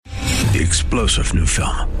The explosive new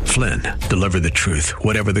film, Flynn, deliver the truth,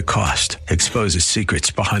 whatever the cost, exposes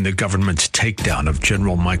secrets behind the government's takedown of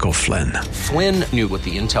General Michael Flynn. Flynn knew what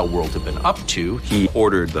the intel world had been up to. He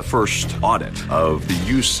ordered the first audit of the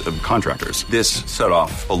use of contractors. This set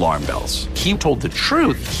off alarm bells. He told the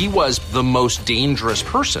truth. He was the most dangerous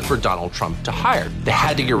person for Donald Trump to hire. They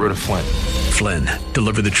had to get rid of Flynn. Flynn,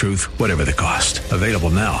 deliver the truth, whatever the cost. Available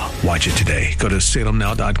now. Watch it today. Go to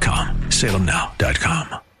salemnow.com.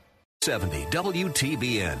 salemnow.com. 70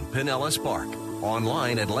 WTBN Pinellas Park.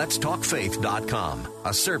 Online at letstalkfaith.com,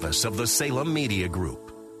 a service of the Salem Media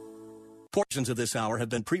Group. Portions of this hour have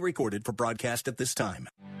been pre-recorded for broadcast at this time.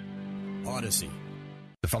 Odyssey.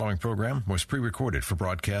 The following program was pre-recorded for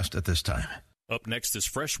broadcast at this time. Up next is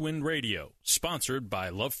Fresh Wind Radio, sponsored by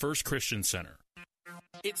Love First Christian Center.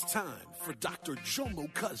 It's time for Dr.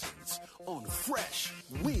 Jomo Cousins on Fresh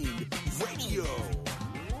Wind Radio.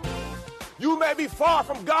 You may be far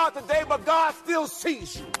from God today, but God still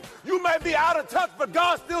sees you. You may be out of touch, but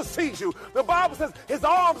God still sees you. The Bible says his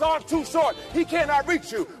arms aren't too short. He cannot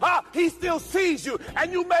reach you. He still sees you,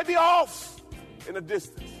 and you may be off in the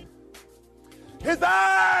distance. His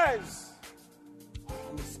eyes are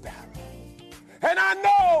on the sparrow. And I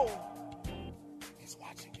know he's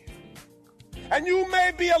watching you. And you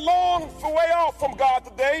may be a long way off from God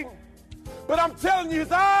today, but I'm telling you,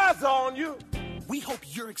 his eyes are on you. We hope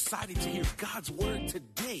you're excited to hear God's word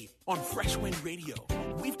today on Fresh Wind Radio.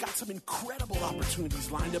 We've got some incredible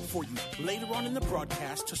opportunities lined up for you later on in the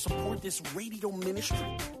broadcast to support this radio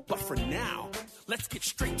ministry. But for now, let's get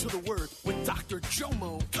straight to the word with Dr.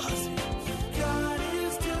 Jomo Cousins. God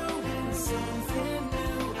is doing something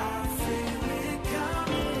new. I feel it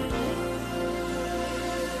coming.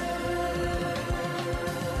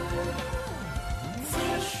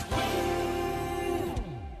 Fresh Wind.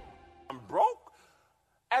 I'm broke.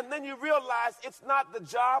 And then you realize it's not the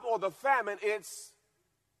job or the famine, it's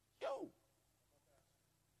you.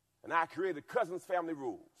 And I created Cousins Family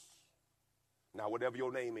Rules. Now, whatever your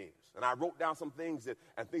name is. And I wrote down some things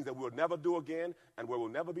and things that we'll never do again and where we'll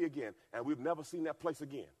never be again. And we've never seen that place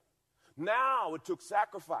again. Now it took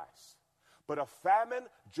sacrifice. But a famine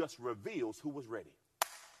just reveals who was ready.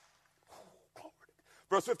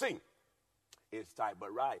 Verse 15. It's tight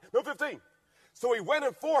but right. No, 15. So he went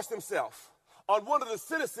and forced himself on one of the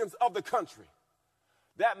citizens of the country.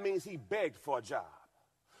 That means he begged for a job.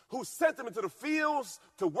 Who sent him into the fields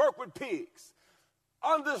to work with pigs.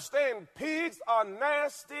 Understand, pigs are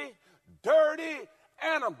nasty, dirty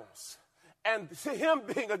animals. And to him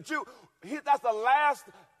being a Jew, that's the last.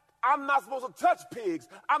 I'm not supposed to touch pigs.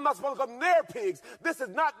 I'm not supposed to come near pigs. This is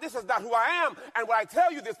not who I am. And when I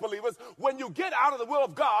tell you this, believers, when you get out of the will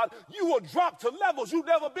of God, you will drop to levels you've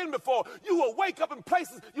never been before. You will wake up in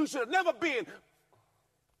places you should have never been.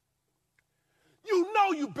 You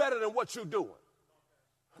know you better than what you're doing.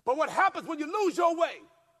 But what happens when you lose your way?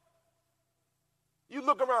 You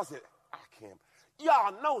look around and say, I can't.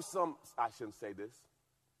 Y'all know I shouldn't say this.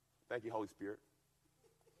 Thank you, Holy Spirit.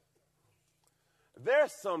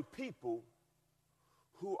 There's some people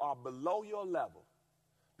who are below your level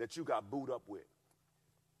that you got booed up with.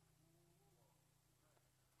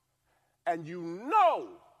 And you know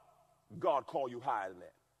God called you higher than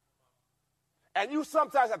that. And you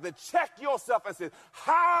sometimes have to check yourself and say,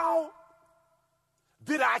 how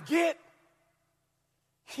did I get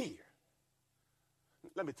here?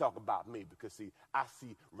 Let me talk about me because, see, I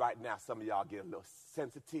see right now some of y'all get a little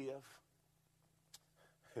sensitive.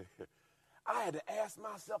 I had to ask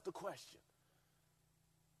myself the question,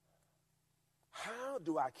 how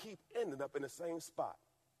do I keep ending up in the same spot?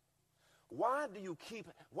 Why do you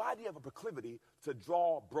have a proclivity to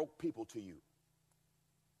draw broke people to you?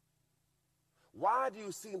 Why do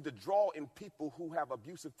you seem to draw in people who have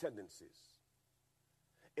abusive tendencies?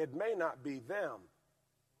 It may not be them.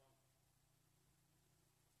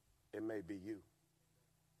 It may be you.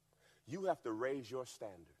 You have to raise your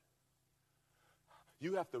standard.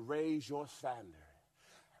 You have to raise your standard.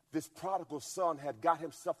 This prodigal son had got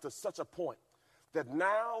himself to such a point that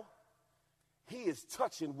now he is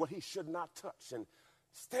touching what he should not touch and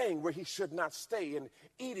staying where he should not stay and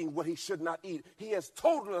eating what he should not eat. He has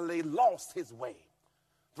totally lost his way.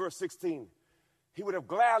 Verse 16, he would have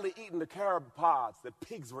gladly eaten the carob pods that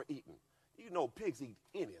pigs were eating. You know pigs eat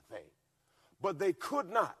anything. But they could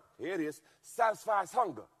not, here it is, satisfy his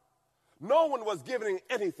hunger. No one was giving him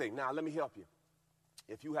anything. Now, let me help you.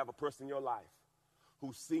 If you have a person in your life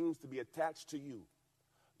who seems to be attached to you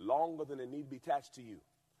longer than they need to be attached to you,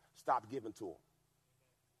 stop giving to them.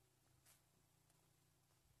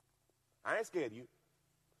 I ain't scared of you.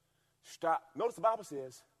 Stop. Notice the Bible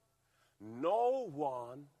says, no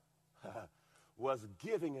one was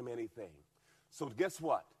giving him anything. So guess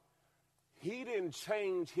what? He didn't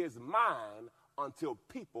change his mind until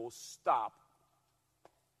people stopped.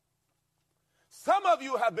 Some of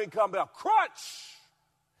you have become a crutch,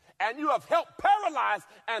 and you have helped paralyze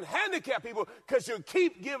and handicap people because you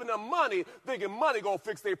keep giving them money, thinking money going to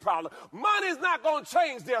fix their problem. Money's not going to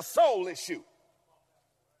change their soul issue.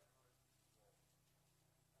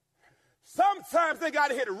 Sometimes they got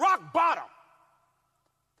to hit rock bottom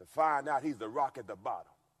to find out he's the rock at the bottom.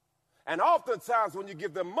 And oftentimes when you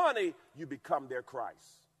give them money, you become their Christ.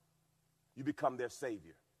 You become their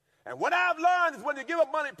Savior. And what I've learned is when you give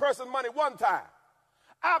a person money one time,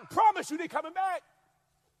 I promise you they're coming back.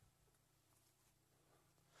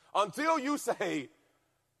 Until you say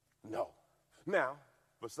no. Now,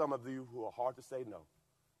 for some of you who are hard to say no,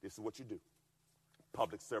 this is what you do.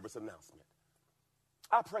 Public service announcement.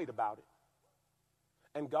 I prayed about it.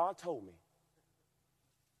 And God told me,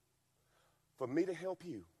 for me to help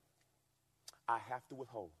you, I have to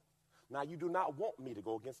withhold. Now, you do not want me to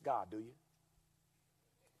go against God, do you?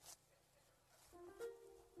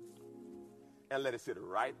 And let it sit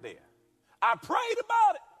right there. I prayed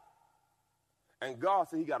about it. And God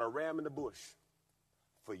said he got a ram in the bush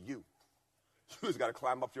for you. You just got to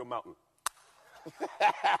climb up your mountain.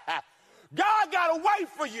 God got a way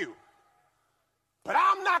for you. But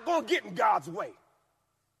I'm not going to get in God's way.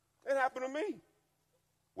 It happened to me.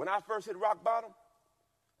 When I first hit rock bottom,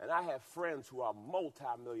 and I have friends who are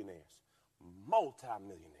multimillionaires.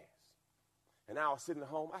 And I was sitting at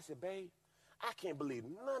home. I said, babe, I can't believe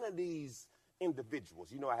none of these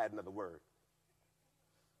individuals, you know I had another word,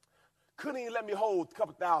 couldn't even let me hold a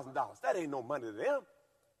couple $1,000. That ain't no money to them.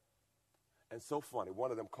 And so funny,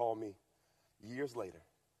 one of them called me years later.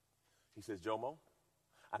 He says, Jomo,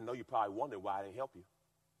 I know you probably wondering why I didn't help you.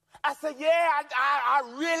 I said, yeah, I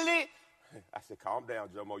really. I said, calm down,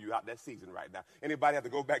 Jomo. You out that season right now. Anybody have to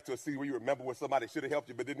go back to a season where you remember when somebody should have helped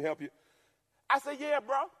you but didn't help you? I said, yeah,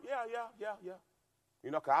 bro. Yeah.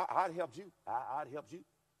 You know, because I'd helped you. I'd helped you.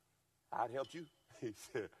 I'd helped you. He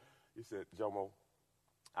said, Jomo,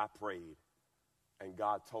 I prayed, and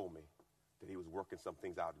God told me that he was working some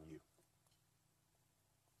things out in you.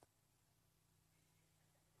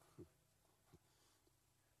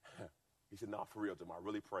 He said, no, for real, Jomo, I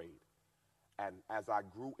really prayed. And as I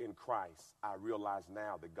grew in Christ, I realized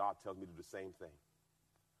now that God tells me to do the same thing.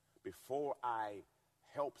 Before I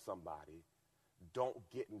help somebody, don't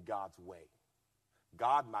get in God's way.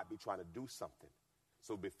 God might be trying to do something.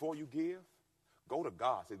 So before you give, go to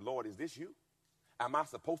God. Say, Lord, is this you? Am I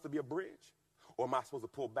supposed to be a bridge? Or am I supposed to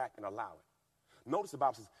pull back and allow it? Notice the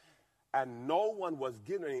Bible says, and no one was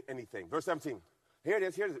given anything. Verse 17. Here it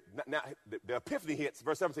is. Now, the epiphany hits.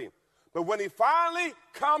 Verse 17. But when he finally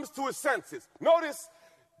comes to his senses, notice,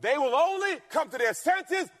 they will only come to their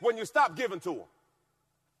senses when you stop giving to them.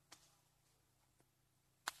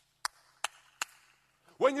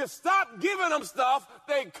 When you stop giving them stuff,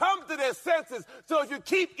 they come to their senses. So if you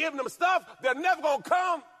keep giving them stuff, they're never going to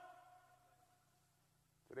come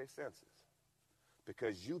to their senses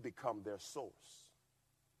because you become their source.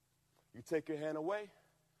 You take your hand away,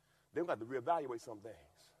 they've got to reevaluate some things.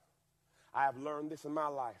 I have learned this in my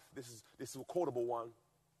life. This is a quotable one.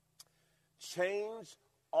 Change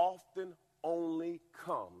often only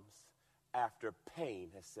comes after pain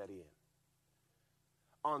has set in.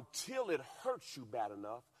 Until it hurts you bad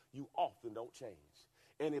enough, you often don't change.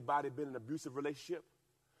 Anybody been in an abusive relationship?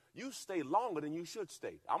 You stay longer than you should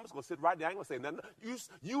stay. I'm just going to sit right there. I ain't going to say nothing.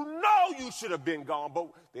 You know you should have been gone,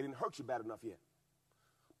 but they didn't hurt you bad enough yet.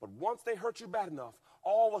 But once they hurt you bad enough,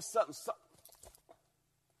 all of a sudden, something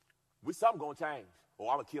going to change. Oh,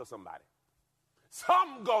 I'm going to kill somebody.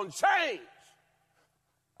 Something going to change.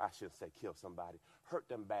 I shouldn't say kill somebody. Hurt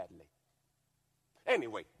them badly.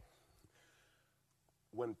 Anyway,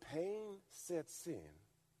 when pain sets in,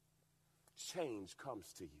 change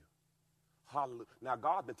comes to you. Hallelujah. Now,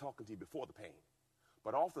 God's been talking to you before the pain.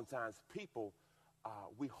 But oftentimes, people,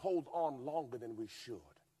 we hold on longer than we should.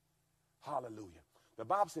 Hallelujah. The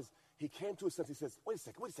Bible says, he came to his senses. He says, wait a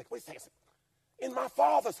second. In my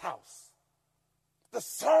Father's house, the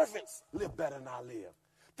servants live better than I live.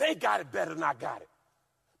 They got it better than I got it.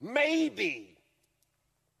 Maybe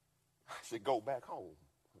I should go back home.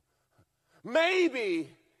 Maybe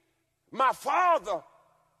my father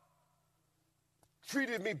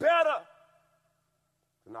treated me better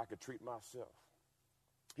than I could treat myself.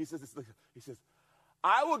 He says,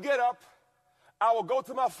 I will get up. I will go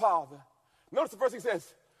to my father. Notice the first thing he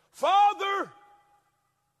says, Father,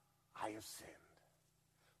 I have sinned.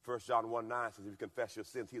 1 John 1:9 says, if you confess your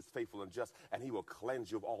sins, he is faithful and just, and he will cleanse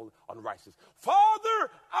you of all unrighteousness. Father,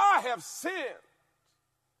 I have sinned.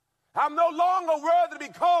 I'm no longer worthy to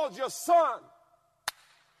be called your son.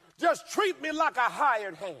 Just treat me like a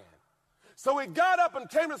hired hand. So he got up and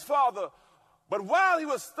came to his father, but while he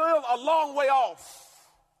was still a long way off,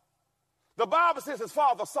 the Bible says his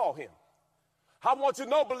father saw him. I want you to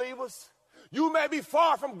know, believers, you may be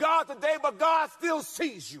far from God today, but God still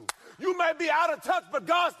sees you. You may be out of touch, but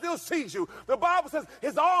God still sees you. The Bible says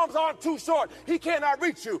his arms aren't too short. He cannot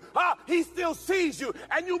reach you. He still sees you,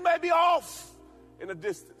 and you may be off in the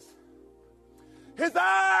distance. His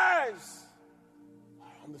eyes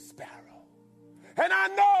are on the sparrow, and I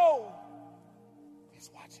know he's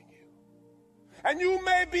watching you. And you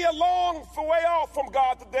may be a long way off from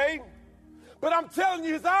God today, but I'm telling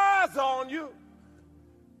you, his eyes are on you.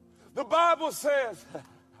 The Bible says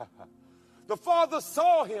the father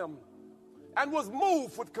saw him and was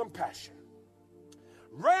moved with compassion,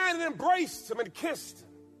 ran and embraced him and kissed him.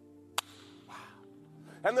 Wow.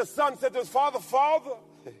 And the son said to his father, Father,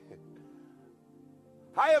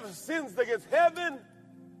 I have sinned against heaven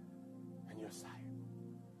and your sight.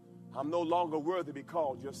 I'm no longer worthy to be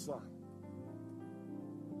called your son.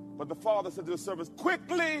 But the father said to the servants,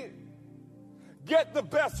 quickly get the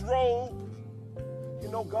best robe. You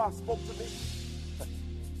know, God spoke to me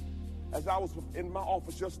as I was in my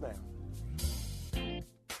office just now.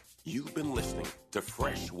 You've been listening to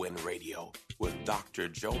Fresh Wind Radio with Dr.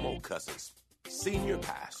 Jomo Cousins, Senior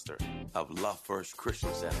Pastor of Love First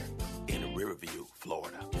Christian Center in Riverview,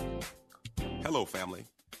 Florida. Hello, family.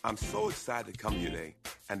 I'm so excited to come here today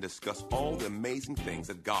and discuss all the amazing things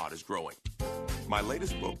that God is growing. My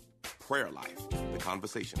latest book, Prayer Life, The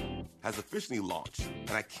Conversation, has officially launched,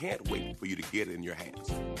 and I can't wait for you to get it in your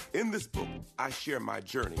hands. In this book, I share my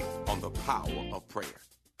journey on the power of prayer.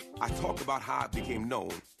 I talk about how I became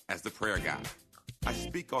known as the prayer guy. I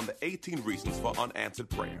speak on the 18 reasons for unanswered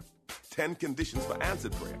prayer, 10 conditions for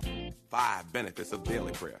answered prayer, 5 benefits of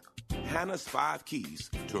daily prayer, Hannah's 5 keys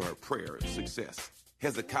to her prayer success,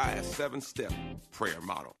 Hezekiah's 7-step prayer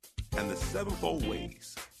model, and the 7-fold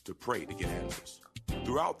ways to pray to get answers.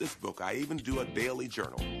 Throughout this book, I even do a daily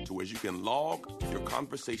journal to where you can log your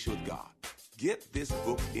conversation with God. Get this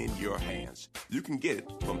book in your hands. You can get it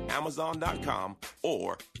from Amazon.com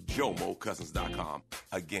or JomoCousins.com.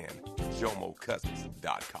 Again,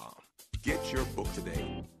 JomoCousins.com. Get your book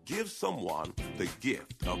today. Give someone the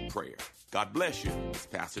gift of prayer. God bless you. It's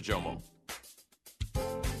Pastor Jomo.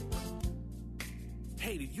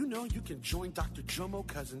 Hey, did you know you can join Dr. Jomo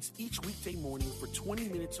Cousins each weekday morning for 20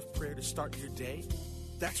 minutes of prayer to start your day?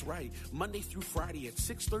 That's right. Monday through Friday at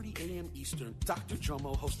 6:30 a.m. Eastern, Dr.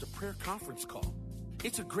 Jomo hosts a prayer conference call.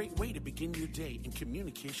 It's a great way to begin your day in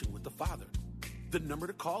communication with the Father. The number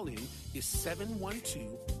to call in is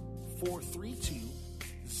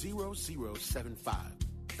 712-432-0075.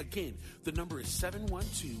 Again, the number is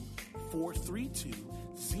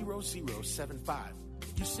 712-432-0075.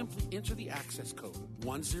 You simply enter the access code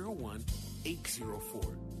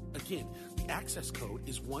 101804. Again, the access code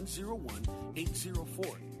is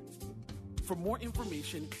 101804. For more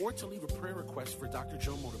information or to leave a prayer request for Dr.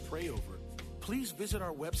 Jomo to pray over, please visit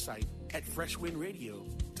our website at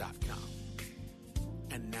freshwindradio.com.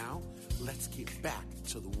 And now, let's get back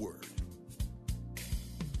to the Word.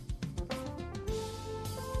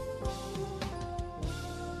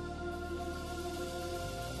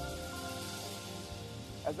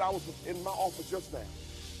 As I was in my office just now,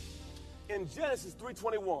 in Genesis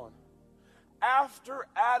 3:21, after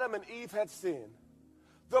Adam and Eve had sinned,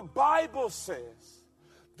 the Bible says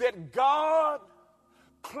that God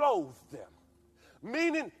clothed them,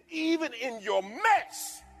 meaning even in your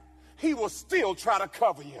mess, he will still try to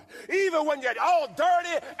cover you. Even when you're all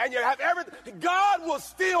dirty and you have everything, God will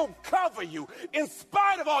still cover you. In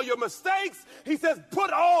spite of all your mistakes, he says,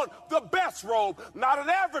 put on the best robe, not an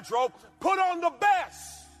average robe, put on the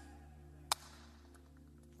best.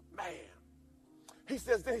 Man. He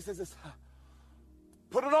says this,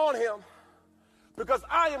 put it on him because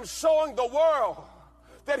I am showing the world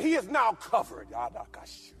that he is now covered.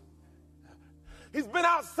 He's been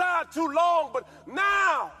outside too long, but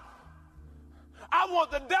now I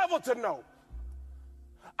want the devil to know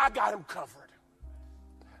I got him covered.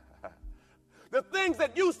 The things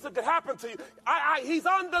that used to happen to you, he's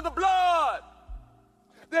under the blood.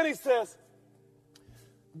 Then he says,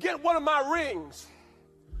 get one of my rings,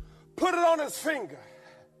 put it on his finger.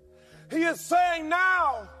 He is saying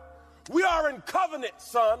now, we are in covenant,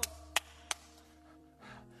 son.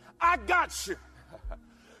 I got you.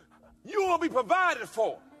 You will be provided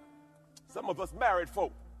for. Some of us married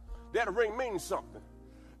folk, that ring means something.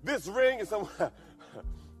 This ring is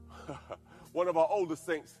one of our older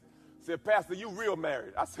saints said, Pastor, you real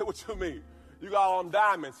married. I said, what you mean? You got all them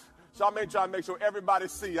diamonds. Charmaine trying to make sure everybody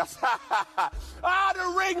see. I said,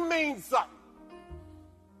 the ring means something.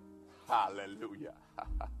 Hallelujah.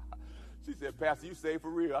 She said, Pastor, you saved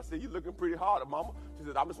for real. I said, you looking pretty hard, Mama. She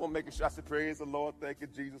said, I just want to make sure. I said, praise the Lord. Thank you,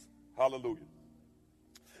 Jesus. Hallelujah.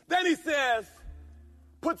 Then he says,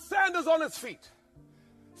 put sandals on his feet.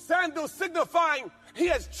 Sandals signifying he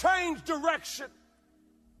has changed direction.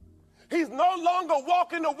 He's no longer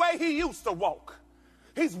walking the way he used to walk.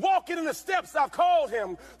 He's walking in the steps I've called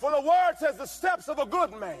him. For the word says the steps of a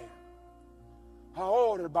good man are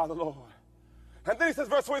ordered by the Lord. And then he says,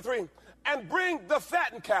 verse 23, and bring the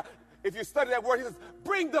fattened calf. If you study that word, he says,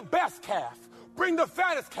 bring the best calf. Bring the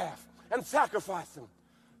fattest calf and sacrifice him.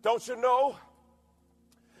 Don't you know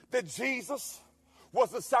that Jesus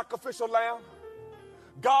was the sacrificial lamb?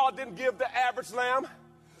 God didn't give the average lamb,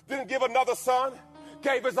 didn't give another son,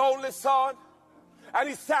 gave his only son, and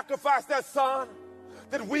he sacrificed that son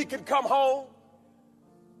that we can come home.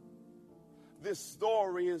 This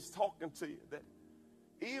story is talking to you that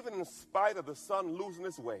even in spite of the son losing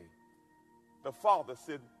his way, the father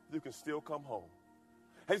said, you can still come home.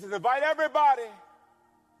 And he says, invite everybody.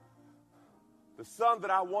 The son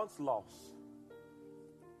that I once lost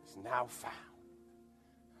is now found.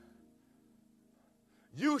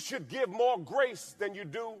 You should give more grace than you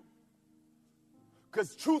do.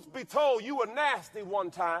 Because truth be told, you were nasty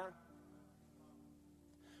one time.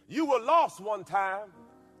 You were lost one time.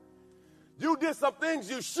 You did some things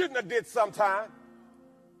you shouldn't have did sometime.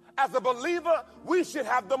 As a believer, we should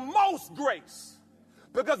have the most grace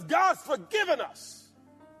because God's forgiven us.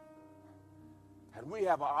 And we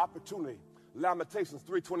have an opportunity. Lamentations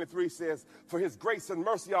 3:23 says, for his grace and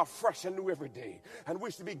mercy are fresh and new every day. And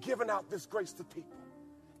we should be giving out this grace to people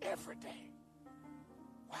every day.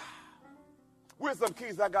 Wow. Wisdom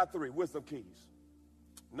keys, I got 3. Wisdom keys.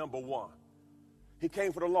 Number 1, he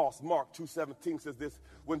came for the lost. Mark 2:17 says this.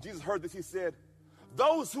 When Jesus heard this, he said,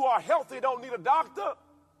 those who are healthy don't need a doctor.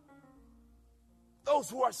 Those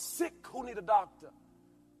who are sick who need a doctor.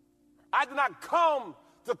 I did not come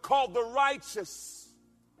to call the righteous,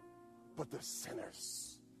 but the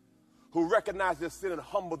sinners who recognize their sin and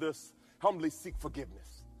humbly seek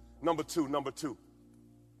forgiveness. Number two.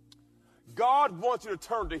 God wants you to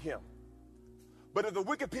turn to him. But if the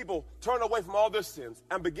wicked people turn away from all their sins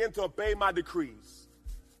and begin to obey my decrees,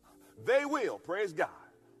 they will, praise God,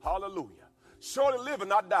 hallelujah, surely live and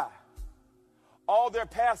not die. All their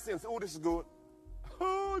past sins, oh, this is good.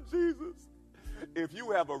 Oh, Jesus. If you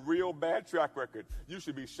have a real bad track record, you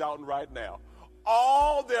should be shouting right now.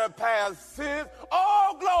 All their past sins,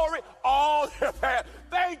 oh, glory, all their past,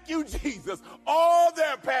 thank you, Jesus. All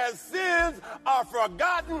their past sins are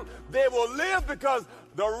forgotten. They will live because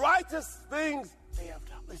the righteous things they have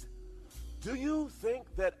done. Listen, do you think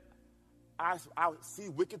that I see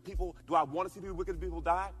wicked people? Do I want to see wicked people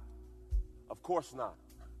die? Of course not.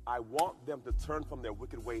 I want them to turn from their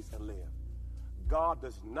wicked ways and live. God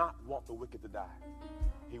does not want the wicked to die.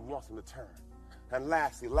 He wants them to turn. And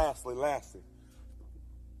lastly,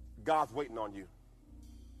 God's waiting on you.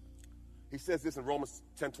 He says this in Romans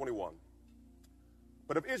 10:21.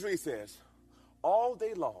 But of Israel, he says, all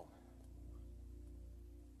day long,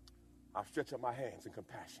 I stretch out my hands in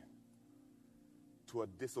compassion to a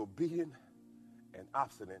disobedient and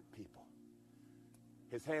obstinate people.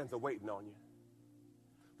 His hands are waiting on you.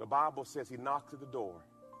 The Bible says he knocks at the door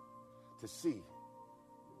to see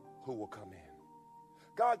who will come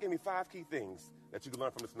in. God gave me 5 key things that you can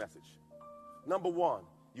learn from this message. Number 1,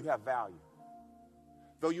 you have value.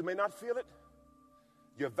 Though you may not feel it,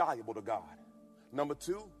 you're valuable to God. Number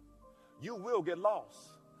 2, you will get lost.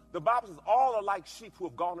 The Bible says all are like sheep who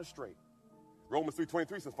have gone astray. Romans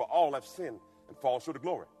 3:23 says, for all have sinned and fall short of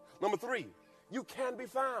glory. Number 3, you can be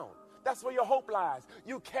found. That's where your hope lies.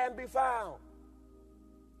 You can be found.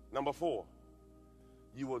 Number 4,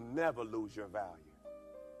 you will never lose your value.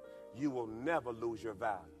 You will never lose your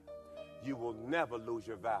value. You will never lose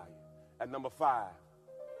your value. And number 5,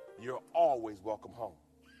 you're always welcome home.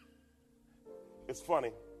 It's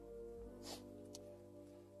funny.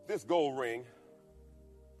 This gold ring,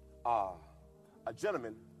 a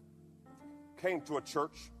gentleman came to a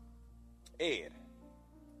church, Ed.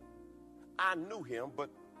 I knew him, but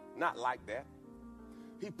not like that.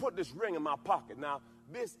 He put this ring in my pocket. Now,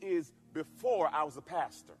 this is before I was a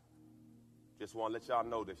pastor. Just want to let y'all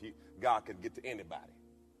know that God can get to anybody.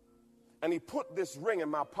 And he put this ring in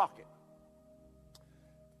my pocket.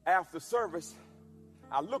 After service,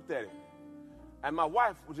 I looked at it, and my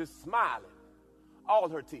wife was just smiling, all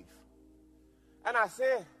her teeth. And I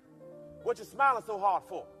said, what you smiling so hard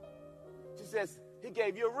for? She says, he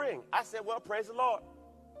gave you a ring. I said, well, praise the Lord.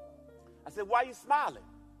 I said, why are you smiling?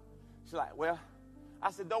 She's like, well,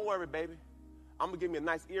 I said, don't worry, baby. I'm going to give me a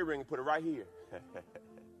nice earring and put it right here.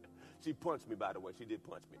 She punched me, by the way. She did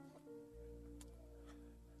punch me.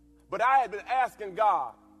 But I had been asking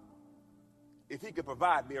God if he could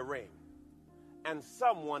provide me a ring. And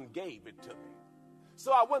someone gave it to me.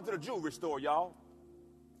 So I went to the jewelry store, y'all.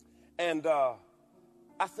 And I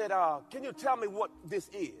said, can you tell me what this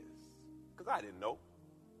is? Because I didn't know.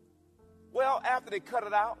 Well, after they cut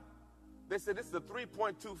it out, they said this is a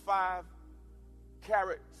 3.25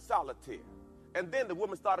 carat solitaire. And then the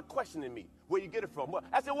woman started questioning me. Where you get it from?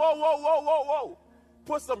 I said, whoa, whoa, whoa, whoa, whoa.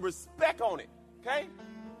 Put some respect on it, okay?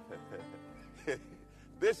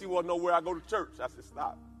 Then she wanted to know where I go to church. I said,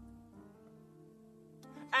 stop.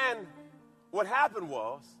 And what happened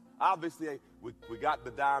was, obviously, we got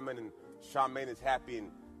the diamond, and Charmaine is happy,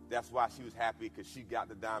 and that's why she was happy, because she got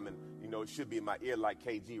the diamond. You know, it should be in my ear like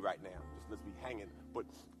KG right now. Just let's be hanging. But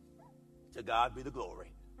to God be the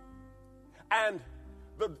glory. And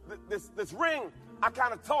this ring, I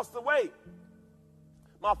kind of tossed away.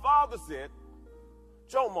 My father said,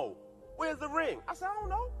 Jomo, where's the ring? I said, I don't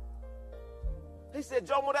know. He said,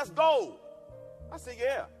 Jomo, that's gold. I said,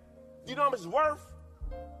 yeah. Do you know how much it's worth?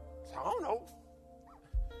 I said, I don't know.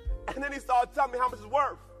 And then he started telling me how much it's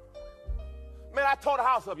worth. Man, I tore the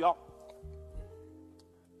house up, y'all.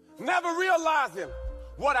 Never realizing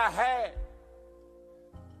what I had.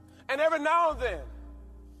 And every now and then,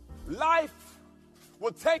 life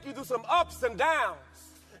will take you through some ups and downs.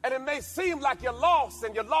 And it may seem like you're lost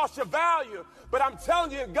and you lost your value. But I'm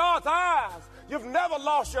telling you, in God's eyes, you've never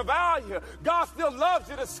lost your value. God still loves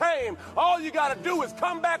you the same. All you got to do is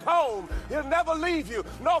come back home. He'll never leave you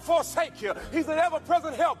nor forsake you. He's an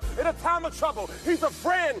ever-present help in a time of trouble. He's a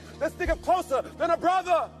friend that's sticking closer than a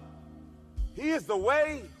brother. He is the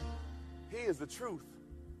way. He is the truth.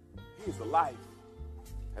 He is the life.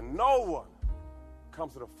 And no one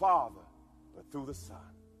comes to the Father but through the Son.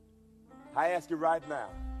 I ask you right now,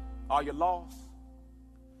 are you lost?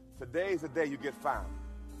 Today is the day you get found.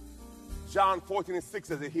 John 14:6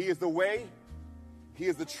 says that he is the way, he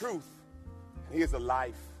is the truth, and he is the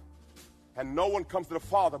life. And no one comes to the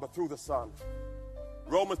Father but through the Son.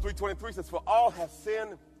 Romans 3:23 says, for all have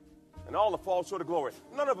sinned and all have fallen short of glory.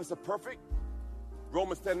 None of us are perfect.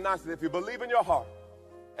 Romans 10:9 says, if you believe in your heart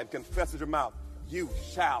and confess with your mouth, you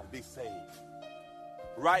shall be saved.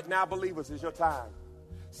 Right now, believers, is your time.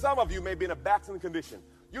 Some of you may be in a backslidden condition.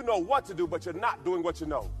 You know what to do, but you're not doing what you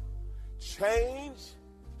know. Change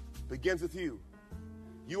begins with you.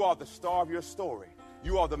 You are the star of your story.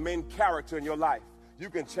 You are the main character in your life. You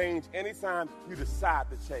can change anytime you decide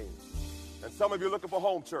to change. And some of you are looking for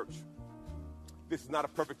home church. This is not a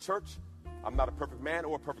perfect church. I'm not a perfect man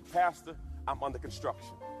or a perfect pastor. I'm under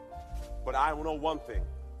construction. But I know one thing.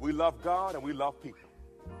 We love God and we love people.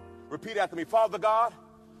 Repeat after me. Father God,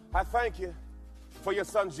 I thank you for your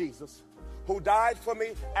son Jesus, who died for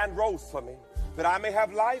me and rose for me, that I may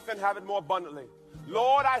have life and have it more abundantly.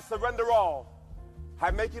 Lord, I surrender all.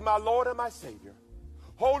 I make you my Lord and my Savior.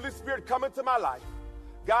 Holy Spirit, come into my life.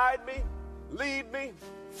 Guide me, lead me,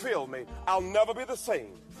 fill me. I'll never be the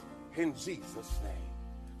same. In Jesus' name.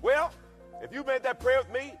 Well, if you made that prayer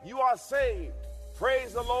with me, you are saved.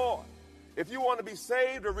 Praise the Lord. If you want to be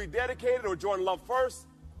saved or rededicated or join Love First,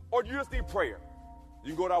 or you just need prayer,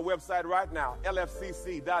 you can go to our website right now,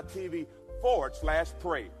 lfcc.tv/pray.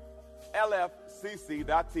 lfcc.tv/pray.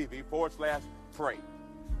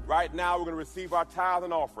 Right now, we're going to receive our tithe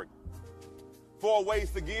and offering. 4 ways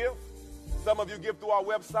to give. Some of you give through our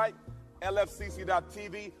website,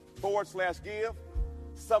 lfcc.tv/give.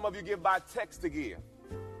 Some of you give by text to give.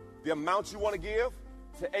 The amount you want to give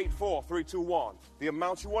to 84321. The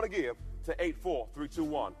amount you want to give to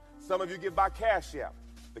 84321. Some of you give by Cash App.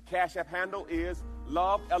 The Cash App handle is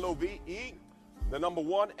Love, L-O-V-E, the number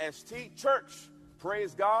 1, S-T, Church.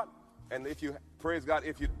 Praise God. And if you, praise God,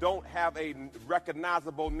 if you don't have a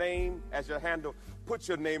recognizable name as your handle, put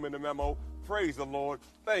your name in the memo. Praise the Lord.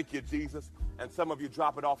 Thank you, Jesus. And some of you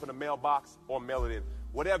drop it off in the mailbox or mail it in.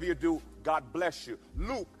 Whatever you do, God bless you.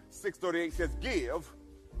 Luke 6:38 says, give,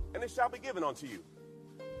 and it shall be given unto you.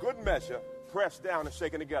 Good measure, pressed down and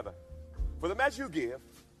shaken together. For the measure you give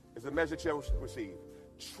is the measure you will receive.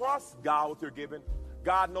 Trust God with your giving.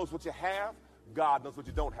 God knows what you have. God knows what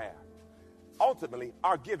you don't have. Ultimately,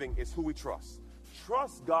 our giving is who we trust.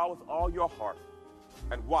 Trust God with all your heart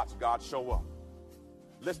and watch God show up.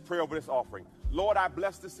 Let's pray over this offering. Lord, I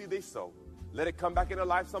bless to see thee sow. Let it come back into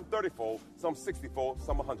life, some 30-fold, some 60-fold,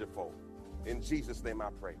 some 100-fold. In Jesus' name I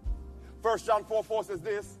pray. 1 John 4:4 says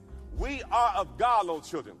this, we are of God, little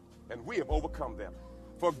children, and we have overcome them.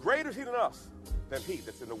 For greater is he than us, than he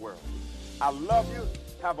that's in the world. I love you.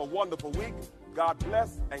 Have a wonderful week. God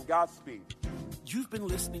bless and Godspeed. You've been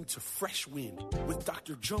listening to Fresh Wind with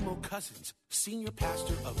Dr. Jomo Cousins, Senior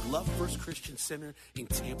Pastor of Love First Christian Center in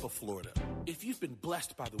Tampa, Florida. If you've been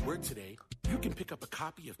blessed by the word today, you can pick up a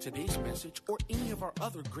copy of today's message or any of our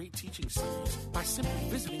other great teaching series by simply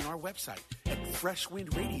visiting our website at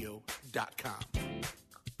freshwindradio.com.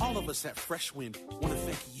 All of us at Fresh Wind want to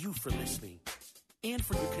thank you for listening and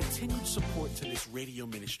for your continued support to this radio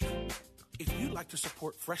ministry. If you'd like to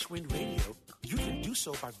support Fresh Wind Radio, you can do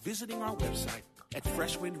so by visiting our website at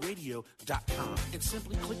freshwindradio.com and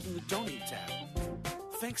simply clicking the Donate tab.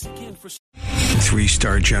 Thanks again for...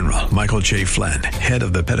 3-star General Michael J. Flynn, head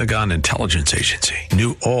of the Pentagon Intelligence Agency,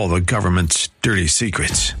 knew all the government's dirty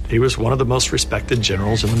secrets. He was one of the most respected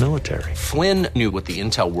generals in the military. Flynn knew what the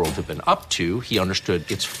intel world had been up to. He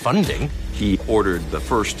understood its funding. He ordered the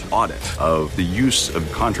first audit of the use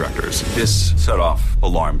of contractors. This set off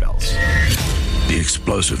alarm bells. The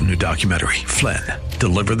explosive new documentary, Flynn,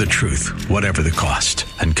 Deliver the Truth, Whatever the Cost,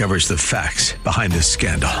 uncovers the facts behind this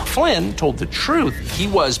scandal. Flynn told the truth. He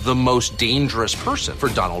was the most dangerous person for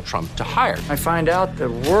Donald Trump to hire. I find out the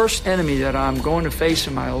worst enemy that I'm going to face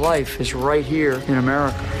in my life is right here in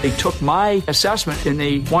America. They took my assessment and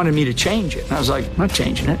they wanted me to change it. And I was like, I'm not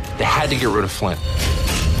changing it. They had to get rid of Flynn.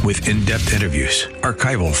 With in-depth interviews,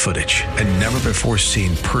 archival footage, and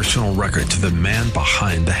never-before-seen personal records of the man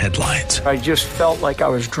behind the headlines. I just felt like I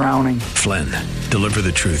was drowning. Flynn, Deliver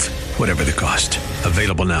the Truth, Whatever the Cost.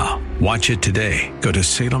 Available now. Watch it today. Go to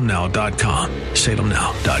salemnow.com.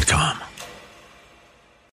 salemnow.com.